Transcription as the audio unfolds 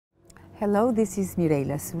Hello, this is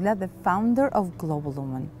Mireille Sula, the founder of Global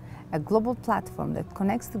Woman, a global platform that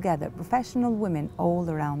connects together professional women all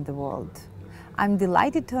around the world. I'm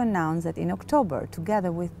delighted to announce that in October,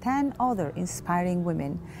 together with 10 other inspiring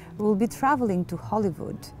women, we will be traveling to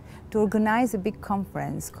Hollywood to organize a big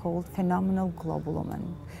conference called Phenomenal Global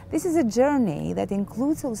Woman. This is a journey that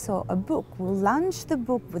includes also a book. We'll launch the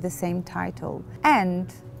book with the same title.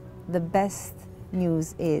 And the best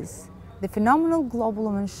news is the Phenomenal Global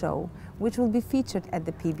Woman show, which will be featured at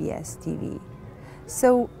the PBS TV.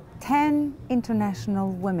 So 10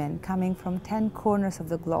 international women coming from 10 corners of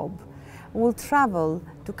the globe will travel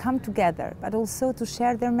to come together, but also to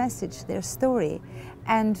share their message, their story,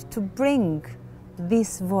 and to bring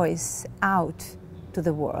this voice out to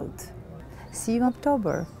the world. See you in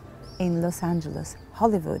October in Los Angeles,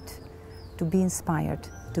 Hollywood, to be inspired,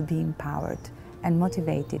 to be empowered, and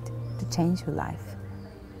motivated to change your life.